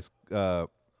when you guys...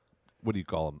 what do you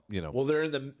call them? Well, they're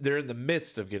in the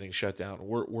midst of getting shut down.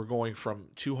 We're going from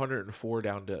 204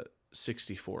 down to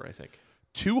 64, I think.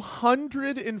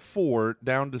 204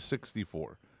 down to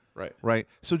 64. Right.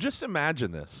 So just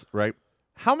imagine this, right?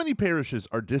 How many parishes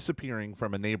are disappearing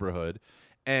from a neighborhood,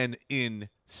 and in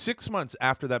 6 months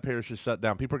after that parish is shut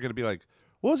down, people are going to be like,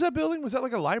 what was that building? Was that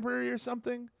like a library or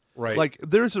something? Right. Like,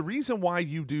 there's a reason why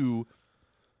you do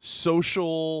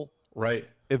social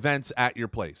events at your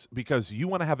place, because you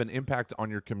want to have an impact on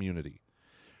your community.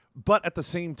 But at the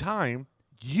same time,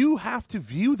 you have to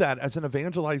view that as an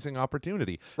evangelizing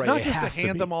opportunity, not just to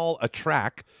hand them all a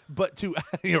track, but to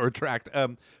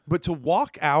but to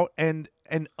walk out and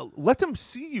let them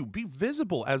see you, be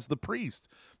visible as the priest,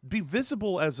 be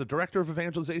visible as a director of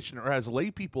evangelization, or as lay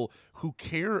people who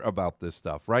care about this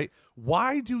stuff, right?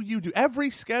 Why do you do every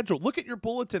schedule? Look at your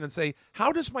bulletin and say,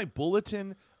 how does my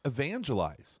bulletin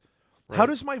evangelize? Right. How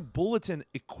does my bulletin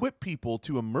equip people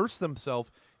to immerse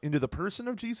themselves into the person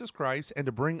of Jesus Christ and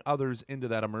to bring others into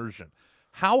that immersion?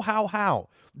 How?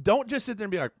 Don't just sit there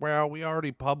and be like, well, we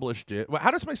already published it. Well,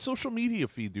 how does my social media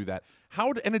feed do that?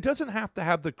 And it doesn't have to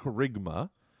have the kerygma,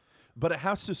 but it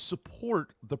has to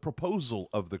support the proposal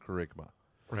of the kerygma.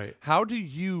 Right. How do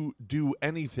you do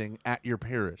anything at your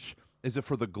parish? Is it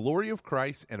for the glory of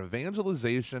Christ and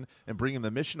evangelization and bringing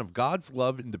the mission of God's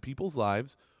love into people's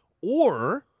lives?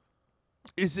 Or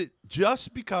is it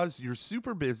just because you're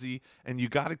super busy and you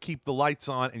got to keep the lights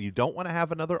on and you don't want to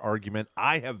have another argument?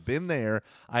 I have been there.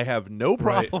 I have no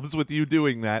problems with you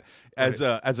doing that as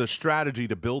a strategy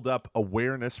to build up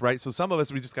awareness, right? So some of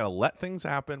us, we just got to let things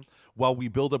happen while we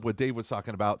build up what Dave was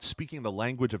talking about, speaking the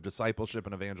language of discipleship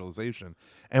and evangelization.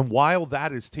 And while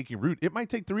that is taking root, it might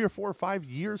take 3 or 4 or 5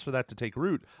 years for that to take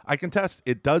root. I can test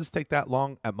it does take that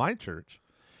long at my church,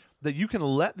 that you can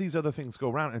let these other things go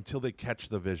around until they catch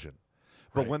the vision.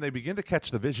 But when they begin to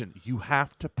catch the vision, you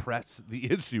have to press the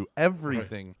issue.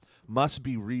 Everything must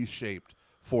be reshaped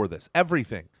for this.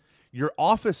 Everything. Your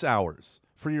office hours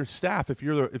for your staff, if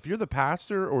you're the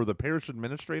pastor or the parish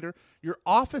administrator, your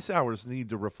office hours need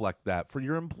to reflect that for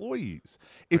your employees.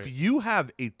 If you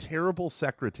have a terrible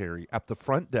secretary at the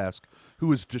front desk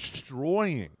who is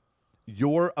destroying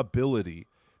your ability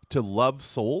to love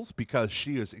souls because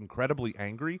she is incredibly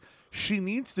angry, she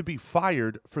needs to be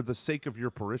fired for the sake of your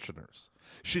parishioners.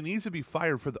 She needs to be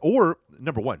fired or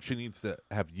number one, she needs to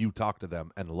have you talk to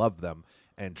them and love them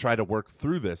and try to work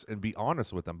through this and be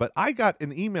honest with them. But I got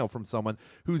an email from someone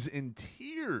who's in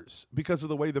tears because of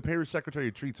the way the parish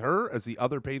secretary treats her as the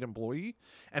other paid employee,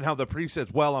 and how the priest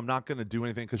says, well, I'm not going to do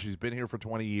anything because she's been here for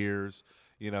 20 years.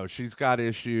 You know, she's got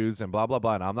issues and blah, blah,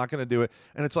 blah, and I'm not going to do it.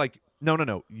 And it's like,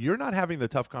 no. You're not having the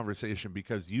tough conversation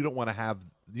because you don't want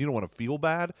to feel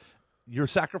bad. You're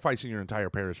sacrificing your entire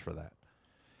parish for that.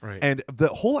 Right. And the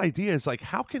whole idea is like,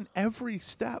 how can every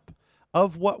step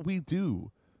of what we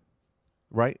do,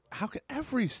 right? How can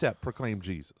every step proclaim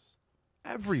Jesus?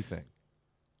 Everything.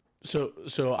 So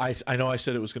I know I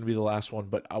said it was going to be the last one,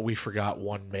 but we forgot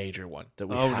one major one that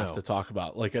we have to talk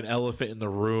about, like an elephant in the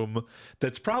room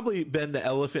that's probably been the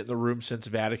elephant in the room since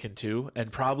Vatican II,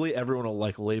 and probably everyone will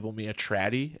like label me a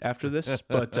traddy after this,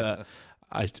 but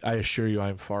I assure you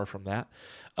I'm far from that.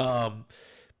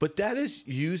 But that is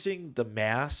using the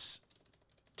Mass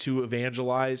to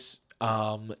evangelize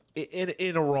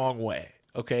in a wrong way.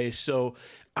 Okay, so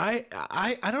I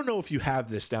don't know if you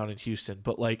have this down in Houston,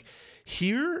 but like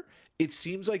here it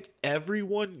seems like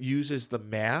everyone uses the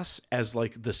Mass as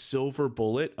like the silver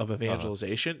bullet of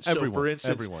evangelization. So for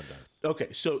instance, everyone does. Okay,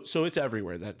 so it's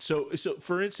everywhere then. So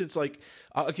for instance, like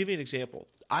I'll give you an example.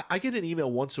 I get an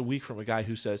email once a week from a guy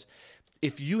who says,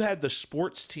 if you had the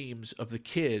sports teams of the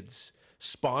kids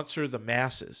sponsor the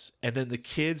masses, and then the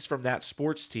kids from that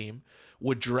sports team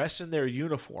would dress in their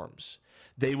uniforms,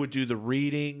 they would do the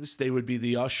readings, they would be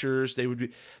the ushers,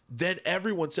 then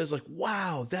everyone says like,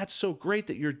 wow, that's so great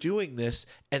that you're doing this,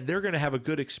 and they're going to have a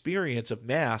good experience of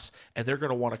Mass, and they're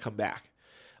going to want to come back.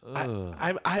 I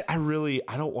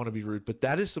don't want to be rude, but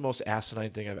that is the most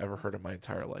asinine thing I've ever heard in my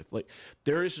entire life. Like,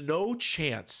 there is no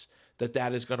chance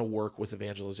that is going to work with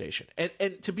evangelization.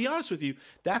 And to be honest with you,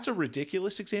 that's a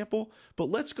ridiculous example, but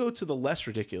let's go to the less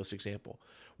ridiculous example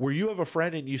where you have a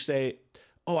friend and you say,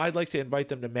 oh, I'd like to invite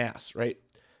them to Mass, right?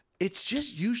 It's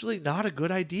just usually not a good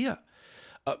idea.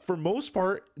 For most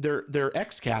part, they're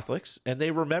ex-Catholics and they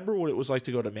remember what it was like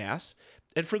to go to Mass.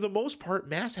 And for the most part,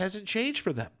 Mass hasn't changed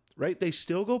for them, right? They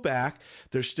still go back.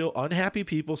 There's still unhappy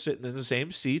people sitting in the same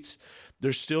seats.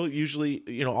 There's still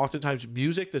usually, oftentimes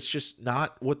music that's just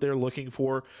not what they're looking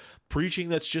for, preaching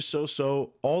that's just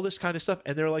so, all this kind of stuff.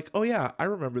 And they're like, oh yeah, I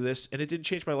remember this, and it didn't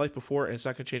change my life before, and it's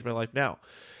not going to change my life now.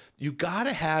 You got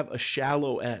to have a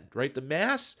shallow end, right? The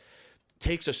Mass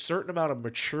takes a certain amount of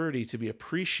maturity to be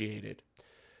appreciated.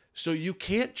 So you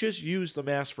can't just use the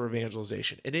Mass for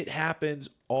evangelization. And it happens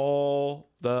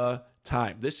all the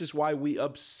time. This is why we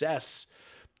obsess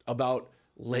about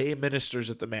lay ministers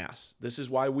at the Mass. This is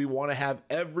why we want to have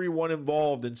everyone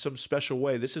involved in some special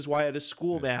way. This is why at a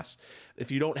school Mass, if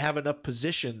you don't have enough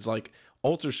positions like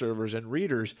altar servers and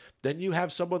readers, then you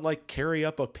have someone like carry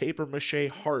up a paper mache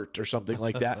heart or something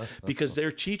like that, because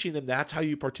they're teaching them that's how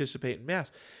you participate in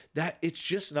Mass. That it's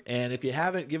just not. And if you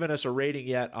haven't given us a rating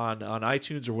yet on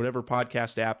iTunes or whatever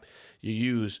podcast app you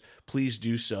use, please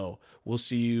do so. We'll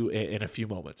see you in a few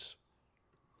moments.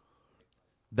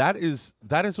 That is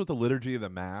what the liturgy of the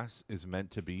Mass is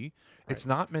meant to be. Right. It's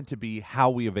not meant to be how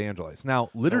we evangelize. Now,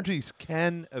 liturgies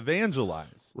can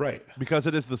evangelize, right? Because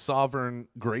it is the sovereign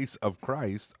grace of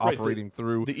Christ operating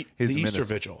through His Easter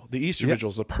Vigil. The Easter Vigil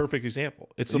is the perfect example.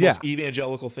 It's the most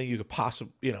evangelical thing you could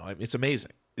possibly, it's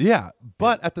amazing. Yeah,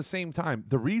 but at the same time,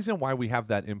 the reason why we have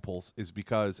that impulse is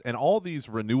because, and all these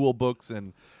renewal books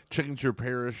and Change Your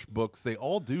Parish books, they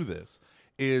all do this.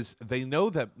 Is they know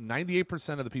that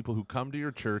 98% of the people who come to your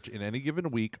church in any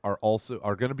given week are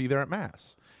going to be there at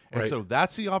Mass. And so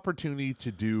that's the opportunity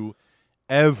to do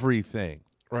everything.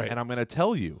 Right. And I'm going to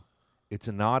tell you, it's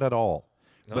not at all.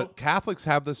 No? But Catholics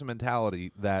have this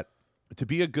mentality that to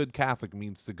be a good Catholic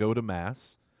means to go to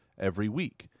Mass every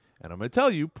week. And I'm going to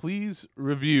tell you, please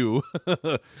review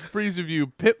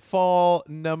pitfall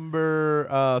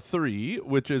number 3,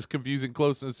 which is confusing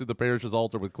closeness to the parish's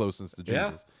altar with closeness to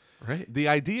Jesus. Right. The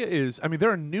idea is,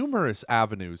 there are numerous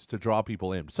avenues to draw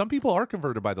people in. Some people are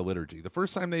converted by the liturgy. The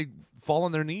first time they fall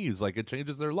on their knees, like it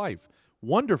changes their life.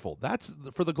 Wonderful. That's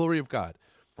for the glory of God.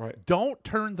 Right. Don't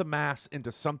turn the Mass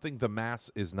into something the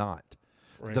Mass is not.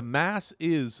 Right. The Mass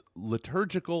is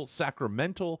liturgical,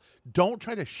 sacramental. Don't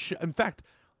try to in fact,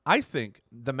 I think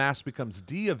the Mass becomes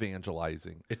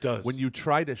de-evangelizing. It does. When you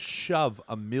try to shove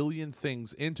a million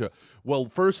things into it. Well,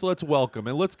 first let's welcome,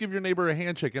 and let's give your neighbor a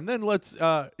handshake, and then let's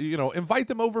invite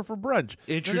them over for brunch.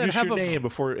 Introduce your name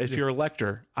before, if you're a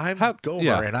lector. I'm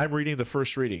Gomer, and I'm reading the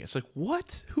first reading. It's like,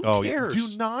 what? Who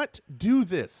cares? Do not do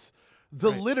this.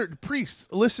 The priests,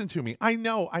 listen to me. I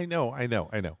know.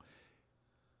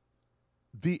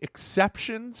 The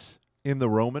exceptions in the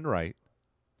Roman Rite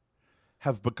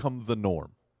have become the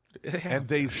norm. And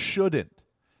they shouldn't,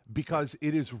 because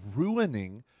it is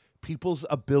ruining people's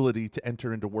ability to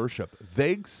enter into worship.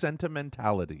 Vague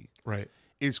sentimentality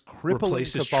is crippling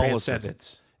replaces Catholicism.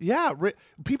 transcendence. Yeah,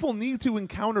 people need to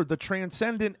encounter the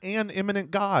transcendent and immanent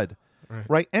God.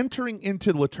 Right? Entering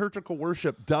into liturgical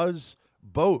worship does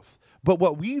both. But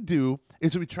what we do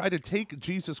is we try to take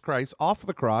Jesus Christ off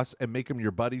the cross and make him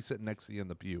your buddy sitting next to you in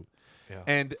the pew. Yeah.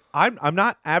 And I'm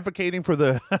not advocating for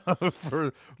the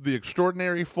for the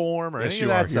extraordinary form or any of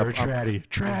that stuff. You're a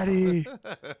tratty.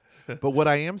 But what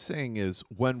I am saying is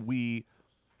when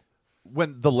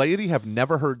the laity have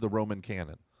never heard the Roman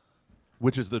canon,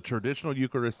 which is the traditional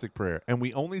Eucharistic prayer, and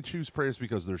we only choose prayers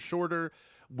because they're shorter.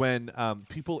 When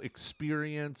people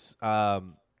experience,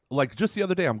 like just the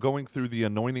other day, I'm going through the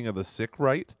anointing of the sick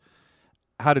rite,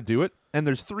 how to do it, and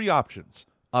there's 3 options.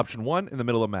 Option 1, in the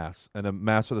middle of Mass, and a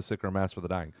Mass for the sick or a Mass for the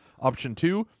dying. Option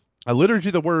 2, a liturgy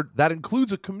of the word that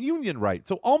includes a communion rite,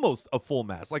 so almost a full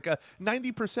Mass, like a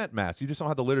 90% Mass. You just don't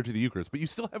have the liturgy of the Eucharist, but you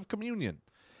still have communion.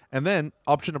 And then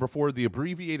option number 4, the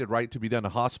abbreviated rite to be done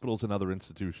in hospitals and other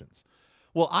institutions.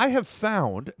 Well, I have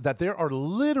found that there are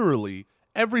literally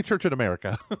every church in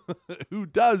America who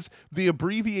does the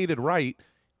abbreviated rite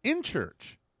in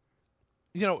church.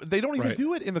 They don't even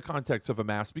do it in the context of a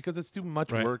Mass because it's too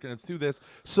much work and it's too this.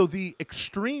 So the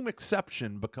extreme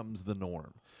exception becomes the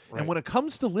norm. And when it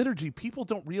comes to liturgy, people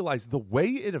don't realize the way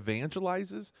it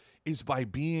evangelizes is by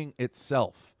being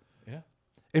itself. Yeah.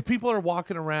 If people are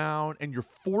walking around and you're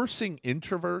forcing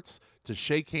introverts to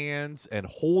shake hands and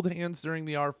hold hands during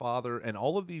the Our Father and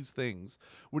all of these things,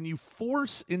 when you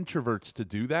force introverts to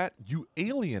do that, you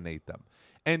alienate them.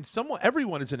 And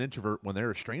everyone is an introvert when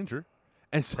they're a stranger.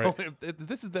 And so if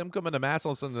this is them coming to Mass,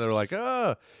 all of a sudden they're like,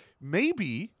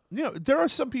 maybe, there are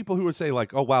some people who would say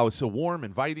like, oh, wow, it's so warm,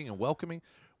 inviting, and welcoming.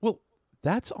 Well,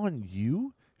 that's on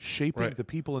you shaping the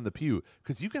people in the pew,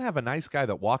 because you can have a nice guy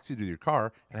that walks you to your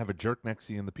car and have a jerk next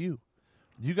to you in the pew.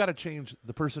 You got to change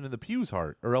the person in the pew's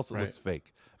heart, or else it looks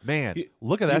fake. Man,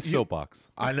 look at that soapbox.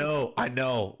 I know. I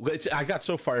got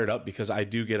so fired up because I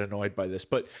do get annoyed by this.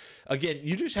 But again,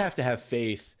 you just have to have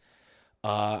faith.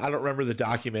 I don't remember the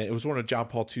document. It was one of John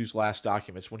Paul II's last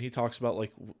documents when he talks about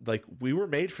like we were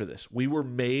made for this. We were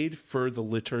made for the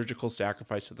liturgical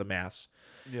sacrifice of the Mass.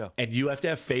 Yeah. And you have to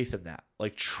have faith in that.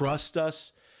 Like, trust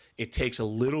us. It takes a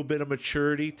little bit of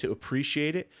maturity to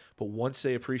appreciate it, but once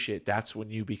they appreciate it, that's when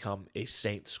you become a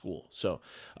saint school. So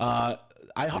I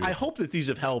hope that these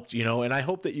have helped, and I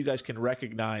hope that you guys can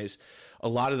recognize a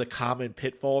lot of the common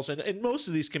pitfalls, and most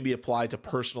of these can be applied to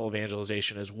personal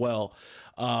evangelization as well.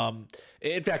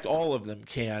 In fact, all of them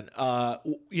can.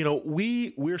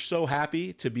 We're so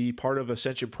happy to be part of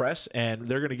Ascension Press, and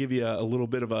they're going to give you a little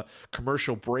bit of a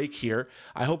commercial break here.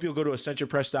 I hope you'll go to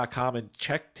ascensionpress.com and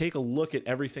take a look at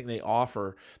everything they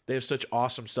offer. They have such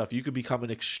awesome stuff. You could become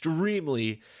an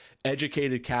extremely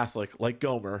educated Catholic like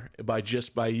Gomer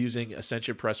by using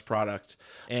Ascension Press product.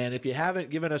 And if you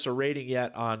haven't given us a rating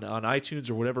yet on iTunes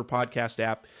or whatever podcast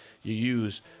app you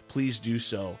use, please do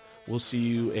so. We'll see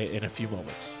you in a few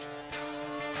moments.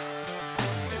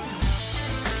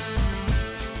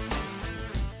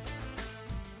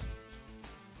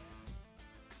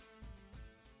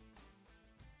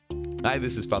 Hi,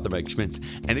 this is Father Mike Schmitz,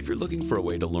 and if you're looking for a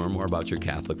way to learn more about your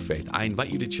Catholic faith, I invite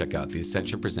you to check out the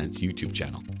Ascension Presents YouTube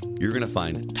channel. You're going to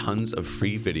find tons of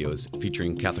free videos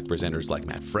featuring Catholic presenters like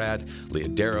Matt Fradd, Leah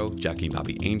Darrow, Jackie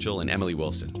Bobby Angel, and Emily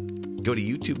Wilson. Go to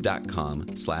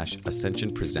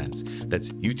youtube.com/Ascension Presents. That's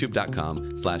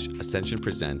youtube.com/Ascension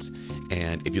Presents.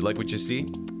 And if you like what you see,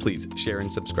 please share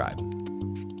and subscribe.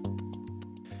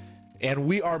 And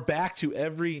we are back to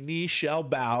Every Knee Shall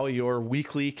Bow, your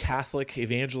weekly Catholic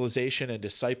evangelization and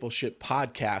discipleship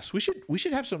podcast. We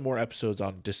should have some more episodes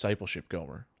on discipleship,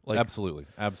 Gomer. Absolutely.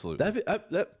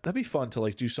 That'd be fun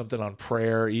to do something on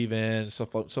prayer, even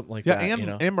something like that.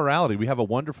 And morality. We have a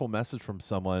wonderful message from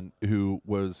someone who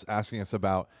was asking us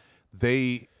about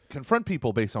they confront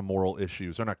people based on moral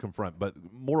issues, or not confront, but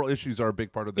moral issues are a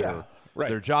big part of their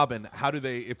right. job. And how do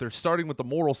they, if they're starting with the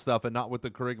moral stuff and not with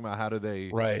the charisma, how do they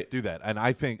do that? And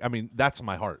I think, I mean, that's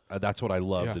my heart. That's what I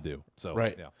love to do. So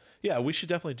yeah, we should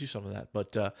definitely do some of that.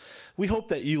 But we hope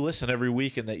that you listen every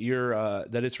week and that you're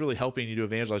that it's really helping you to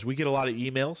evangelize. We get a lot of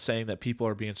emails saying that people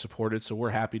are being supported, so we're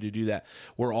happy to do that.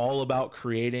 We're all about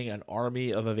creating an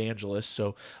army of evangelists.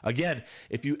 So again,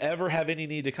 if you ever have any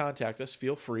need to contact us,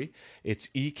 feel free. It's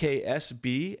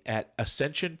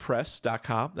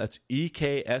EKSB@ascensionpress.com. That's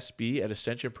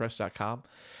EKSB@ascensionpress.com.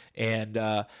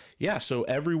 And so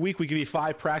every week we give you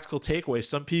 5 practical takeaways.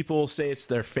 Some people say it's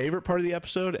their favorite part of the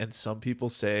episode, and some people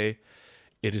say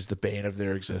it is the bane of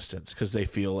their existence because they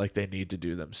feel like they need to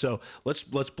do them. So let's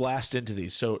blast into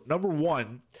these. So number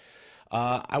 1,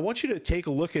 I want you to take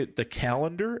a look at the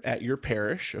calendar at your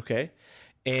parish, okay?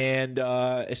 And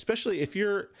especially if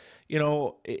you're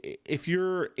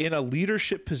in a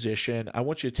leadership position, I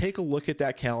want you to take a look at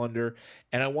that calendar,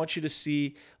 and I want you to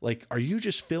see, like, are you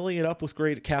just filling it up with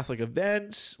great Catholic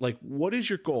events? Like, what is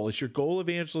your goal? Is your goal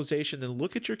evangelization? Then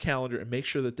look at your calendar and make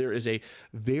sure that there is a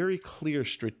very clear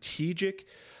strategic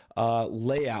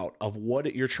layout of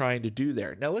what you're trying to do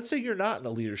there. Now, let's say you're not in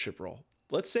a leadership role.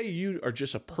 Let's say you are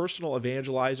just a personal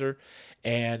evangelizer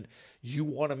and you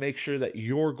want to make sure that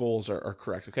your goals are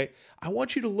correct, okay? I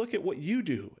want you to look at what you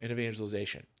do in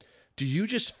evangelization. Do you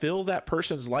just fill that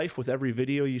person's life with every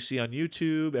video you see on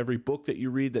YouTube, every book that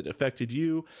you read that affected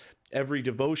you, every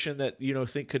devotion that you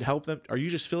think could help them? Are you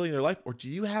just filling their life, or do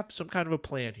you have some kind of a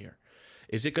plan here?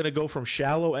 Is it going to go from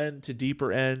shallow end to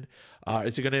deeper end?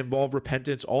 Is it going to involve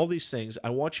repentance? All these things.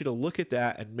 I want you to look at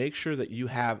that and make sure that you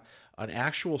have an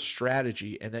actual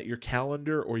strategy and that your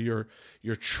calendar or your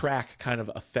track kind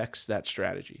of affects that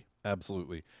strategy.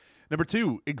 Absolutely. Number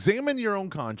 2, examine your own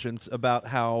conscience about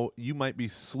how you might be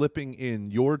slipping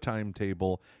in your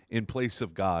timetable in place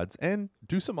of God's, and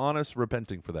do some honest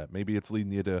repenting for that. Maybe it's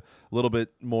leading you to a little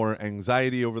bit more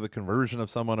anxiety over the conversion of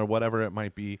someone or whatever it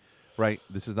might be, right?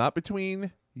 This is not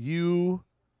between you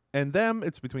and them.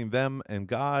 It's between them and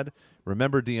God.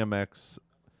 Remember, DMX,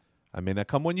 I may not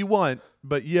come when you want,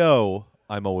 but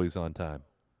I'm always on time.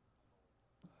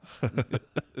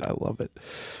 I love it.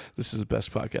 This is the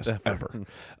best podcast ever.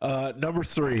 Number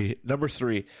three,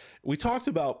 we talked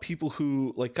about people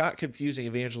who got confusing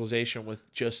evangelization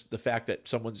with just the fact that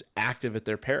someone's active at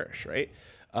their parish, right?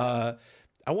 I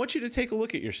want you to take a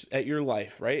look at your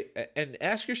life, right? And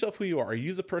ask yourself who you are. Are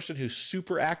you the person who's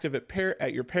super active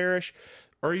at your parish?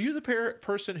 Or are you the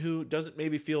person who doesn't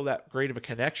maybe feel that great of a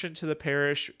connection to the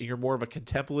parish? You're more of a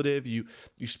contemplative. You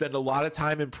spend a lot of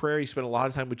time in prayer. You spend a lot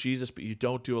of time with Jesus, but you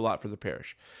don't do a lot for the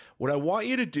parish. What I want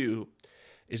you to do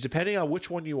is, depending on which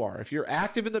one you are, if you're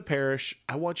active in the parish,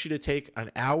 I want you to take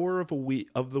an hour of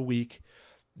the week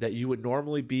that you would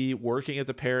normally be working at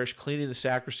the parish, cleaning the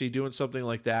sacristy, doing something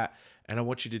like that, and I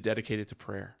want you to dedicate it to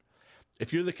prayer.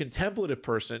 If you're the contemplative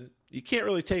person, you can't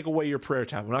really take away your prayer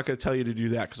time. I'm not going to tell you to do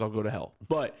that because I'll go to hell.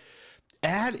 But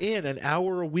add in an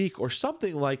hour a week or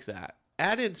something like that.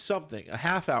 Add in something, a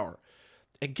half hour,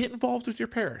 and get involved with your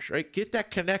parish, right? Get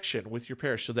that connection with your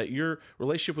parish so that your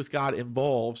relationship with God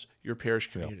involves your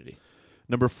parish community. Yeah.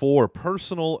 Number 4,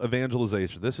 personal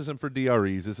evangelization. This isn't for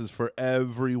DREs. This is for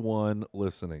everyone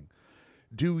listening.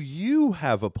 Do you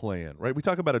have a plan, right? We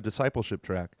talk about a discipleship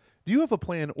track. Do you have a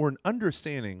plan or an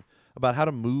understanding about how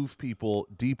to move people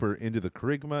deeper into the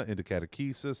kerygma, into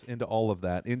catechesis, into all of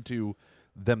that, into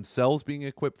themselves being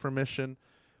equipped for mission,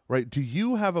 right? Do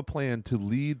you have a plan to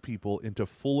lead people into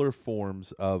fuller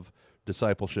forms of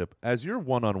discipleship as you're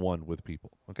one-on-one with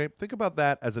people, okay? Think about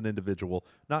that as an individual,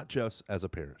 not just as a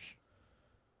parish.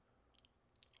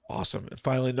 Awesome. And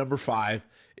finally, number 5,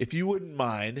 if you wouldn't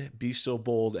mind, be so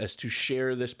bold as to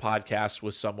share this podcast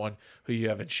with someone who you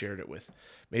haven't shared it with.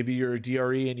 Maybe you're a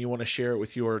DRE and you want to share it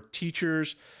with your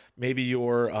teachers. Maybe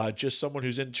you're just someone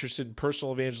who's interested in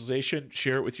personal evangelization.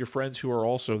 Share it with your friends who are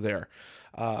also there.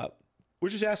 We're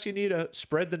just asking you to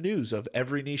spread the news of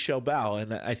Every Knee Shall Bow.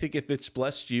 And I think if it's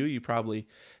blessed you, you probably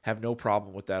have no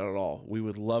problem with that at all. We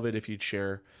would love it if you'd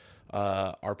share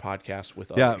our podcast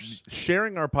with others. Yeah,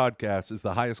 sharing our podcast is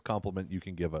the highest compliment you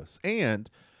can give us. And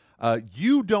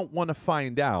you don't want to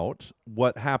find out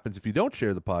what happens if you don't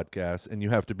share the podcast and you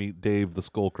have to meet Dave the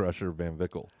Skull Crusher Van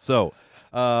Vickle. So,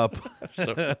 so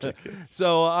ridiculous.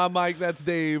 So, Mike, that's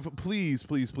Dave. Please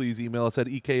email us at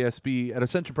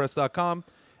eksb@ascensionpress.com,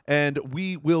 and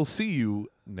we will see you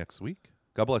next week.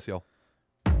 God bless y'all.